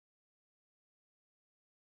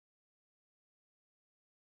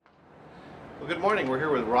Good morning. We're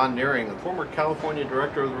here with Ron Nehring, the former California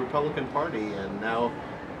director of the Republican Party and now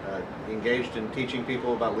engaged in teaching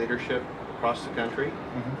people about leadership across the country.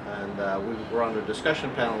 And we were on a discussion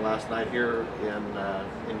panel last night here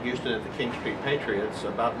in Houston at the King Street Patriots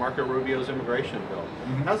about Marco Rubio's immigration bill.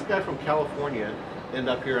 How's a guy from California end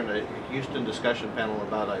up here in a Houston discussion panel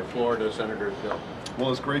about a Florida senator's bill? Well,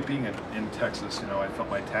 it's great being in Texas. You know, I felt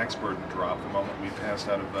my tax burden drop the moment we passed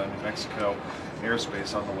out of New Mexico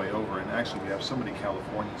airspace on the way over. And actually, we have so many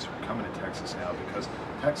Californians who are coming to Texas now because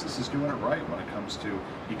Texas is doing it right when it comes to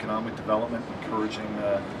economic development, encouraging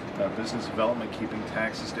business development, keeping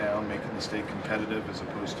taxes down, making the state competitive as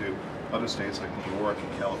opposed to other states like New York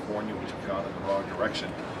and California, which have gone in the wrong direction.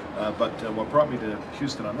 But what brought me to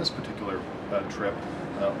Houston on this particular trip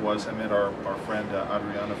was I met our friend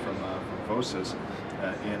Adriana from Voces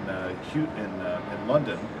in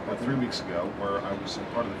London 3 weeks ago, where I was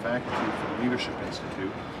part of the faculty for the Leadership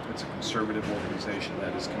Institute. It's a conservative organization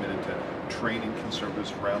that is committed to training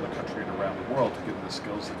conservatives around the country and around the world to give them the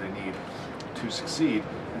skills that they need to succeed.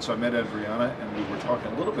 And so I met Adriana, and we were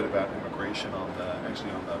talking a little bit about immigration on the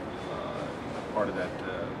part of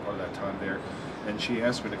that time there. And she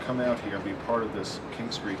asked me to come out here and be part of this King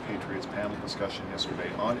Street Patriots panel discussion yesterday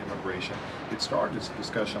on immigration. It started as a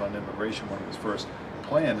discussion on immigration when it was first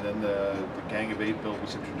planned, and then the Gang of Eight bill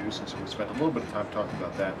was introduced, and so we spent a little bit of time talking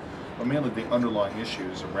about that, but mainly the underlying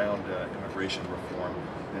issues around immigration reform.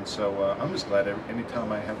 And so I'm just glad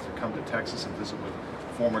anytime I have to come to Texas and visit with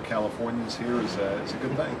former Californians here is a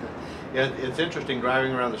good thing. Yeah, it's interesting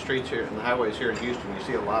driving around the streets here and the highways here in Houston. You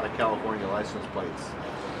see a lot of California license plates.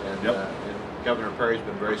 And, and Governor Perry's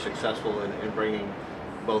been very successful in bringing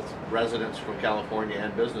both residents from California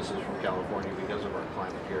and businesses from California because of our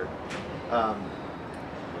climate here.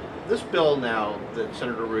 This bill now that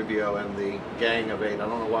Senator Rubio and the Gang of Eight, I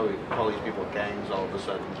don't know why we call these people gangs all of a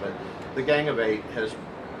sudden, but the Gang of Eight has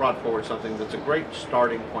brought forward something that's a great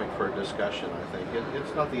starting point for a discussion, I think.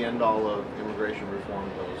 It's not the end-all of immigration reform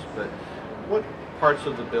bills, but what parts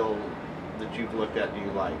of the bill that you've looked at do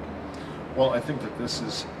you like? Well, I think that this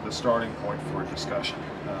is the starting point for a discussion.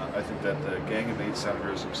 I think that the Gang of Eight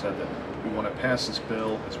senators have said that we want to pass this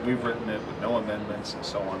bill as we've written it with no amendments and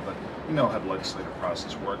so on, but we know how the legislative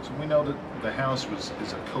process works, and we know that the House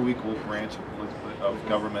is a co-equal branch of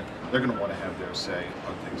government. They're going to want to have their say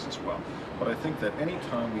on things as well. But I think that any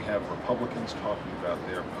time we have Republicans talking about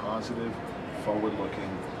their positive,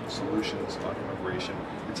 forward-looking solutions on immigration,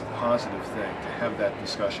 it's a positive thing to have that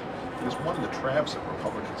discussion. Because one of the traps that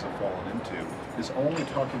Republicans have fallen into is only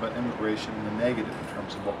talking about immigration in the negative in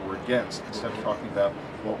terms of what we're against, instead of talking about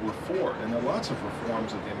what we're for. And there are lots of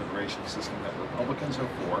reforms of the immigration system that Republicans are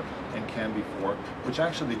for and can be for, which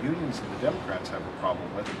actually the unions and the Democrats have a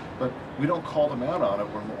problem with, but we don't call them out on it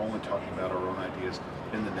when we're only talking about our own ideas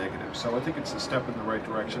in the negative. So I think it's a step in the right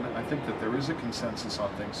direction. I think that there is a consensus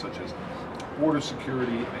on things such as border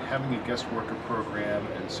security and having a guest worker program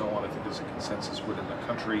and so on. I think there's a consensus within the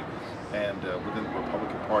country and within the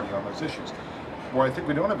Republican Party on those issues. Where I think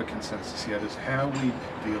we don't have a consensus yet is how we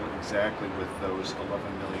deal exactly with those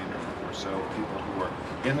 11 million or so people who are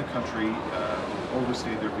in the country, who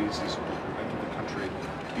overstayed their visas, who entered the country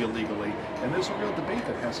illegally. And there's a real debate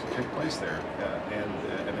that has to take place there,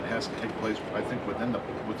 and it has to take place, I think, within the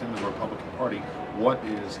Republican Party. What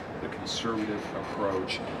is the conservative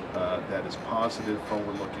approach that is positive,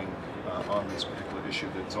 forward-looking on this particular issue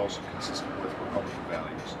that's also consistent with Republican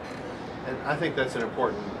values? And I think that's an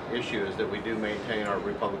important issue, is that we do maintain our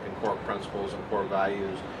Republican core principles and core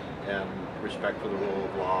values and respect for the rule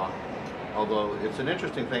of law. Although it's an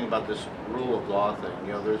interesting thing about this rule of law thing.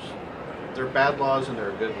 You know, there are bad laws and there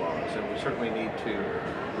are good laws, and we certainly need to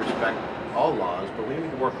respect all laws, but we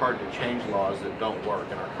need to work hard to change laws that don't work.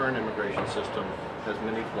 And our current immigration system has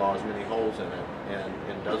many flaws, many holes in it, and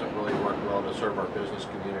it doesn't really work well to serve our business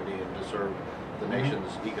community and to serve the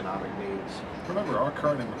nation's economic needs. Remember, our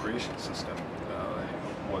current immigration system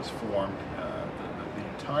was formed, the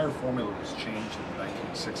entire formula was changed in the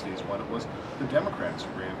 1960s when it was the Democrats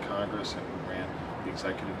who ran Congress and who ran the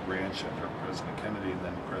executive branch under President Kennedy and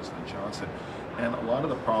then President Johnson. And a lot of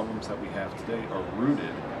the problems that we have today are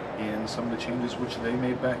rooted in some of the changes which they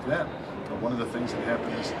made back then. One of the things that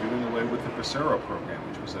happened is doing away with the Bracero program,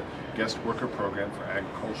 which was a guest worker program for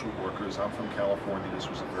agricultural workers. I'm from California. This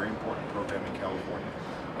was a very important program in California.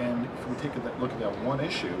 And if we take a look at that one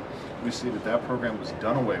issue, we see that that program was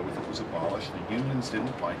done away with. It was abolished. The unions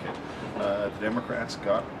didn't like it. The Democrats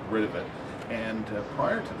got rid of it. And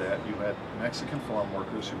prior to that, you had Mexican farm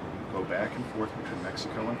workers who go back and forth between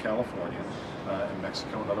Mexico and California, and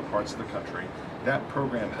Mexico and other parts of the country. That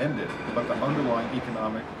program ended, but the underlying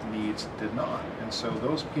economic needs did not. And so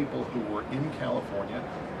those people who were in California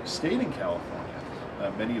stayed in California.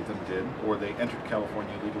 Many of them did, or they entered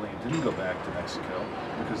California illegally and didn't go back to Mexico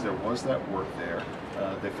because there was that work there.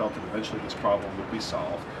 They felt that eventually this problem would be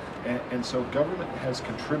solved. And so government has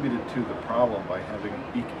contributed to the problem by having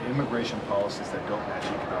immigration policies that don't match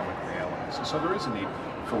economic realities. And so there is a need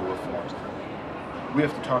for reforms. We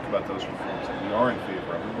have to talk about those reforms that we are in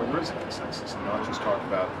favor of and where there is a consensus, and not just talk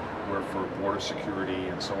about we're for border security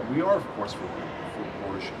and so on. We are, of course, for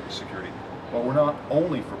border security, but we're not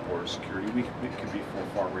only for border security. We can be for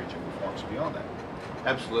far-reaching reforms beyond that.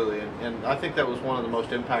 Absolutely, and I think that was one of the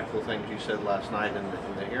most impactful things you said last night in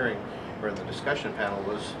the hearing, or in the discussion panel,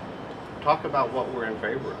 was talk about what we're in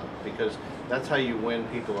favor of, because that's how you win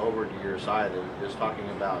people over to your side, is talking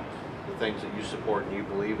about the things that you support and you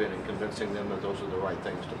believe in, and convincing them that those are the right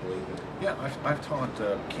things to believe in. Yeah, I've taught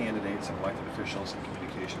candidates and elected officials in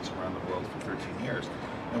communications around the world for 13 years.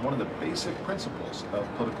 And one of the basic principles of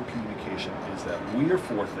political communication is that we are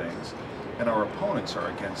for things and our opponents are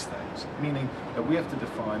against things, meaning that we have to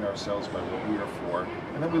define ourselves by what we are for,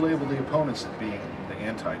 and then we label the opponents as being the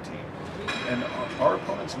anti-team. And our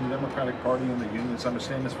opponents in the Democratic Party and the unions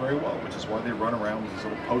understand this very well, which is why they run around with these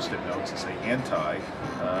little post-it notes that say anti,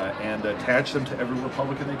 and attach them to every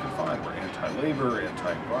Republican they can find. We're anti-labor,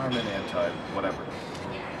 anti-environment, anti-whatever.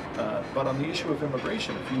 But on the issue of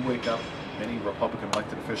immigration, if you wake up many Republican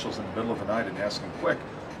elected officials in the middle of the night and ask them, quick,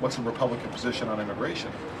 what's the Republican position on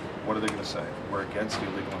immigration? What are they going to say? We're against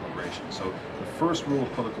illegal immigration. So the first rule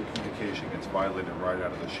of political communication gets violated right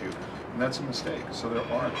out of the chute, and that's a mistake. So there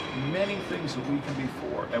are many things that we can be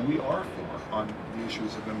for, and we are for, on the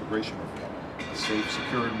issues of immigration reform. A safe,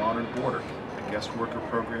 secure, and modern border, a guest worker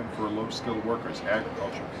program for low-skilled workers,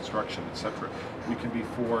 agriculture, construction, etc. We can be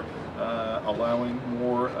for allowing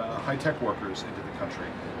more high-tech workers into the country.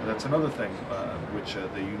 That's another thing which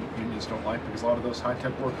the unions don't like, because a lot of those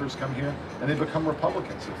high-tech workers come here and they become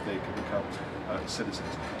Republicans if they can become citizens.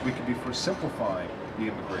 We could be for simplifying the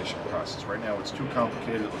immigration process. Right now it's too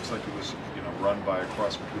complicated. It looks like it was run by a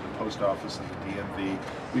cross between the post office and the DMV.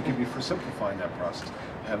 We could be for simplifying that process,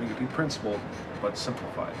 having it be principled but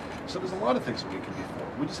simplified. So there's a lot of things that we can be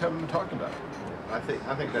for. We just haven't been talking about it. I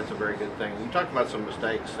think that's a very good thing. You talked about some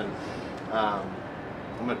mistakes, and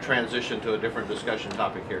I'm going to transition to a different discussion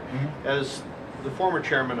topic here. Mm-hmm. As the former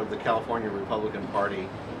chairman of the California Republican Party,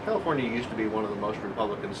 California used to be one of the most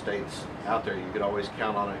Republican states out there. You could always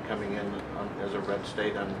count on it coming in as a red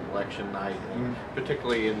state on election night, and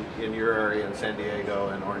particularly in your area in San Diego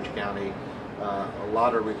and Orange County, a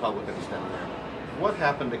lot of Republicans down there. What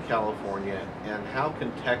happened to California, and how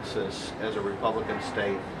can Texas, as a Republican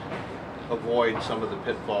state, avoid some of the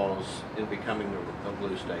pitfalls in becoming a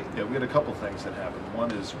blue state? Yeah, we had a couple things that happened.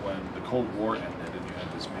 One is when the Cold War ended and you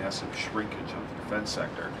had this massive shrinkage of the defense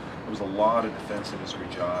sector, there was a lot of defense industry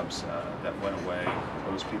jobs that went away.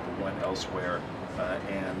 Those people went elsewhere,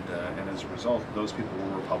 and as a result, those people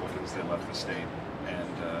were Republicans. They left the state,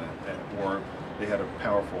 or they had a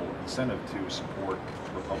powerful incentive to support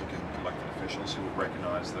Republican elected officials who would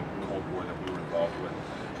recognize the Cold War that we were involved with.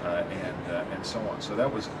 And so on. So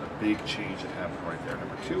that was a big change that happened right there.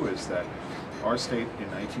 Number two is that our state in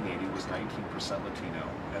 1980 was 19% Latino,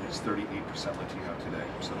 and it's 38% Latino today.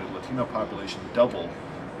 So the Latino population doubled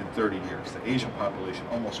in 30 years. The Asian population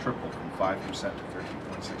almost tripled from 5% to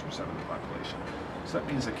 13.6% of the population. So that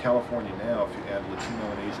means that California now, if you add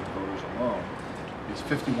Latino and Asian voters alone, is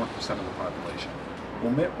 51% of the population.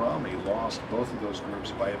 Well, Mitt Romney lost both of those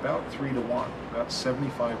groups by about 3 to 1. About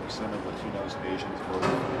 75% of Latinos and Asians voted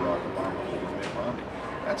for Barack Obama over Mitt Romney.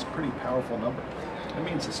 That's a pretty powerful number. That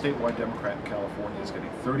means a statewide Democrat in California is getting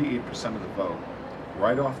 38% of the vote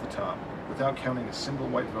right off the top, without counting a single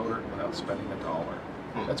white voter and without spending a dollar.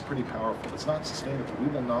 That's pretty powerful. It's not sustainable. We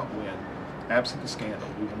will not win, absent a scandal,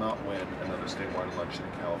 we will not win another statewide election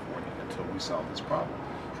in California until we solve this problem.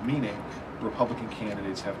 Meaning, Republican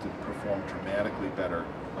candidates have to perform dramatically better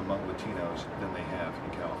among Latinos than they have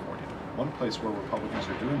in California. One place where Republicans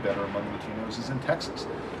are doing better among Latinos is in Texas.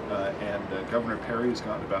 Governor Perry has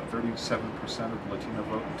gotten about 37% of the Latino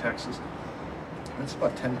vote in Texas. That's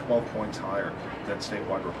about 10, 12 points higher than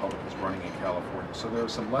statewide Republicans running in California. So there are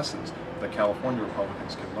some lessons that California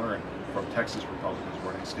Republicans can learn from Texas Republicans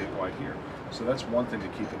running statewide here. So that's one thing to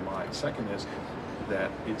keep in mind. Second is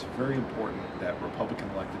that it's very important that Republican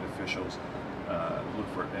elected officials look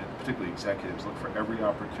for, and particularly executives, look for every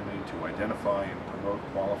opportunity to identify and promote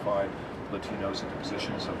qualified Latinos into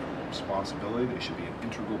positions of responsibility. They should be an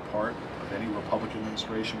integral part of any Republican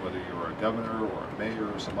administration, whether you're a governor or a mayor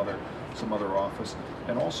or some other office.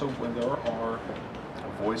 And also when there are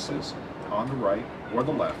voices on the right or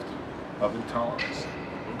the left of intolerance,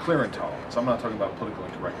 clear intolerance. I'm not talking about political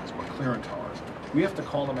incorrectness, but clear intolerance. We have to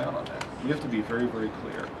call them out on that. We have to be very, very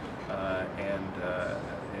clear, and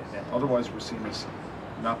otherwise we're seen as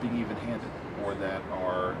not being even-handed, or that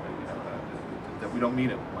that we don't mean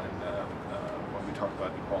it when we talk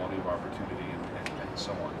about equality of opportunity and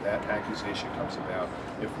so on. That accusation comes about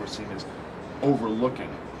if we're seen as overlooking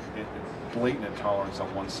blatant intolerance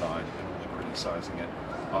on one side and only criticizing it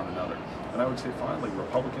on another. And I would say finally,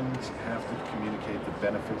 Republicans have to communicate the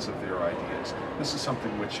benefits of their ideas. This is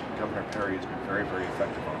something which Governor Perry has been very, very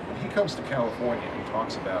effective on. When he comes to California and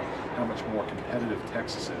talks about how much more competitive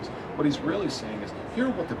Texas is, what he's really saying is, here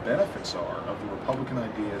are what the benefits are of the Republican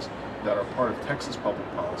ideas that are part of Texas public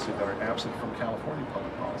policy that are absent from California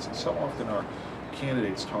public policy. So often our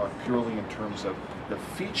candidates talk purely in terms of the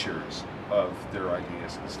features of their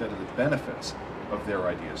ideas instead of the benefits of their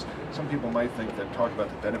ideas. Some people might think that talk about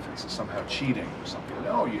the benefits is somehow cheating or something.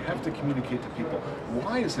 No, you have to communicate to people,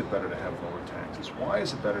 why is it better to have lower taxes? Why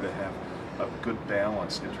is it better to have a good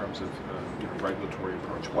balance in terms of regulatory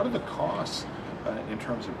approach? What are the costs in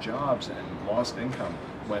terms of jobs and lost income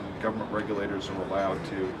when government regulators are allowed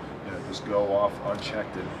to just go off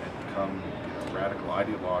unchecked and become radical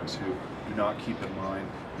ideologues who do not keep in mind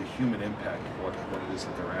the human impact of what it is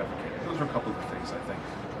that they're advocating? Those are a couple of the things I think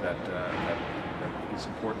that is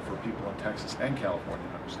important for people in Texas and California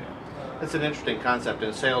to understand. It's an interesting concept.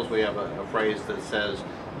 In sales, we have a phrase that says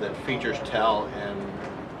that features tell and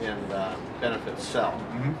benefits sell.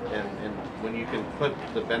 Mm-hmm. And when you can put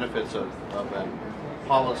the benefits of a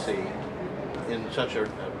policy in such a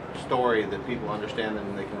story that people understand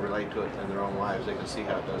and they can relate to it in their own lives, they can see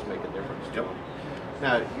how it does make a difference to them.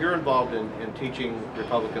 Now, you're involved in teaching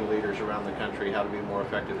Republican leaders around the country how to be more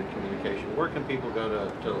effective in communication. Where can people go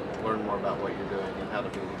to learn more about what you're doing and how to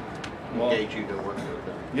engage you to work with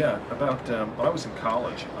them? Yeah, when I was in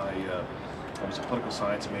college, I was a political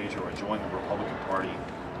science major. I joined the Republican Party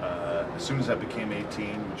as soon as I became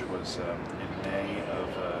 18, which was in May of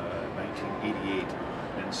 1988.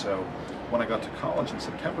 And so when I got to college in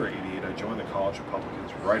September '88, I joined the College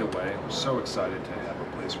Republicans right away. I was so excited to have a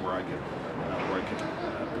place where I could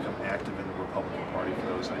become active in the Republican Party for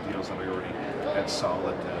those ideals that I already had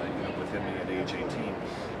solid within me at age 18.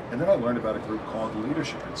 And then I learned about a group called the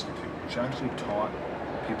Leadership Institute, which actually taught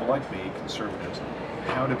people like me, conservatives,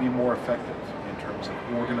 how to be more effective in terms of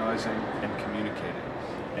organizing and communicating.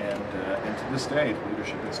 And to this day, the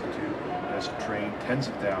Leadership Institute has trained tens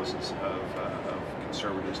of thousands of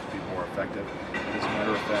conservatives to be more effective. And as a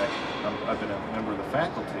matter of fact, I've been a member of the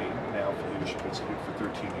faculty now for Leadership Institute for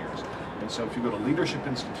 13 years. And so if you go to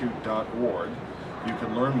leadershipinstitute.org, you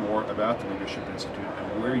can learn more about the Leadership Institute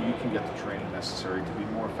and where you can get the training necessary to be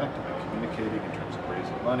more effective in communicating in terms of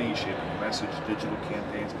raising money, shaping a message, digital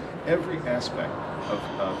campaigns, every aspect of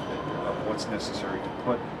what's necessary to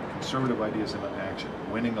put conservative ideas into action,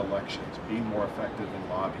 winning elections, being more effective in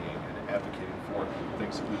lobbying and advocating for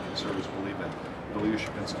things that we conservatives believe in. The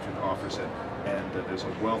Leadership Institute offers it, and there's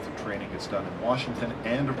a wealth of training that's done in Washington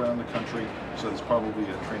and around the country, so there's probably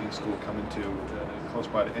a training school coming to close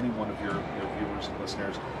by to any one of your viewers and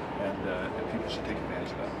listeners, and people should take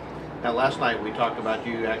advantage of that. Now, last night we talked about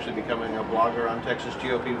you actually becoming a blogger on Texas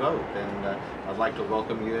GOP Vote, and I'd like to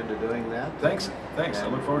welcome you into doing that. Thanks. I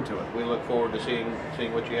look forward to it. We look forward to seeing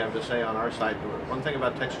what you have to say on our site. One thing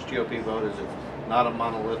about Texas GOP Vote is it's not a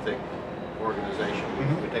monolithic organization.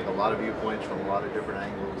 We take a lot of viewpoints from a lot of different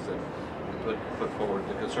angles and put forward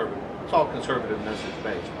the conservative. It's all conservative message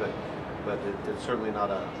based, but it's certainly not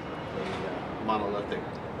a monolithic.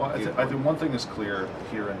 Well, I think one thing is clear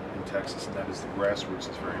here in Texas, and that is the grassroots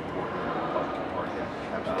is very important in the Republican Party.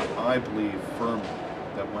 I believe firmly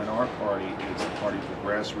that when our party is the party of the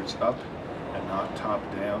grassroots up and not top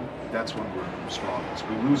down, that's when we're strongest.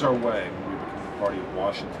 We lose our way when we become the party of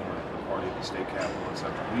Washington or the party of the state capital,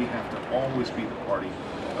 etc. We have to always be the party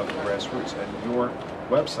of the grassroots, and your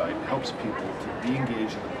website helps people to be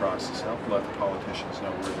engaged in the process, help let the politicians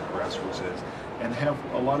know where the grassroots is, and have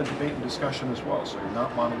a lot of debate and discussion as well. So you're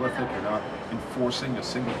not monolithic, you're not enforcing a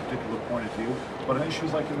single particular point of view, but on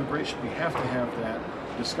issues like immigration, we have to have that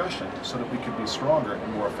discussion so that we can be stronger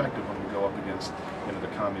and more effective when we go up against the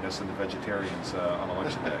communists and the vegetarians on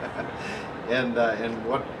election day. And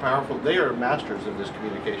what powerful, they are masters of this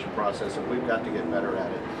communication process, and we've got to get better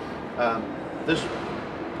at it. This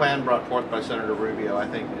plan brought forth by Senator Rubio, I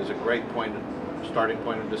think, is a great starting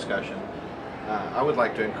point of discussion. I would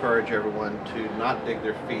like to encourage everyone to not dig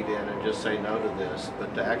their feet in and just say no to this,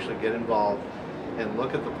 but to actually get involved and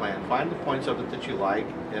look at the plan. Find the points of it that you like,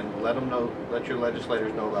 and let them know. Let your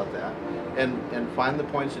legislators know about that, and find the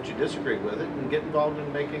points that you disagree with it, and get involved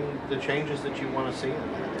in making the changes that you want to see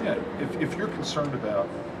in that. Yeah, if you're concerned about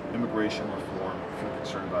immigration reform, if you're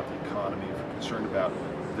concerned about the economy, if you're concerned about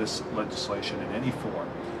this legislation in any form,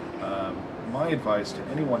 my advice to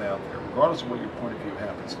anyone out there, regardless of what your point of view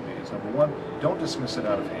happens to be, is number one, don't dismiss it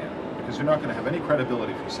out of hand, because you're not going to have any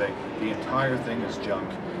credibility if you say the entire thing is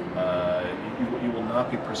junk. You will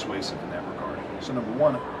not be persuasive in that regard. So number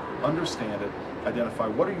one, understand it, identify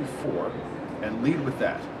what are you for, and lead with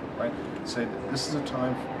that, right? Say that this is a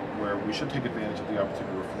time where we should take advantage of the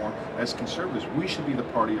opportunity to reform. As conservatives, we should be the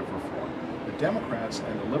party of reform. The Democrats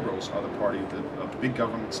and the liberals are the party of the big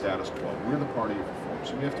government status quo. We're the party of reform,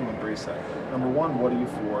 so we have to embrace that. Number one, what are you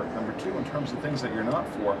for? Number two, in terms of things that you're not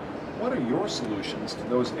for, what are your solutions to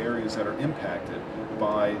those areas that are impacted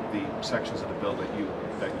by the sections of the bill that you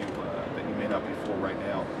may not be for right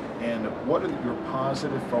now? And what are your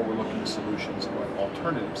positive, forward-looking solutions and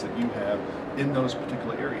alternatives that you have in those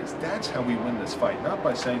particular areas? That's how we win this fight, not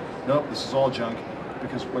by saying, nope, this is all junk.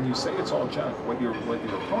 Because when you say it's all junk, what your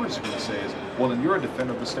opponents are going to say is, well, then you're a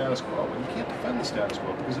defender of the status quo. And you can't defend the status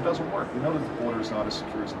quo because it doesn't work. We know that the border is not as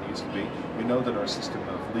secure as it needs to be. We know that our system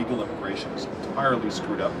of legal immigration is entirely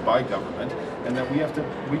screwed up by government, and that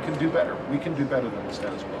we can do better. We can do better than the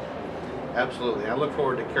status quo. Absolutely. I look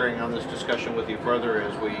forward to carrying on this discussion with you further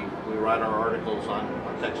as we write our articles on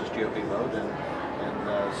Texas GOP vote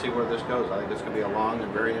and see where this goes. I think it's going to be a long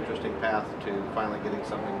and very interesting path to finally getting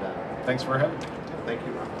something done. Thanks for having me. Thank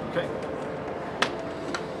you, Ron. Okay.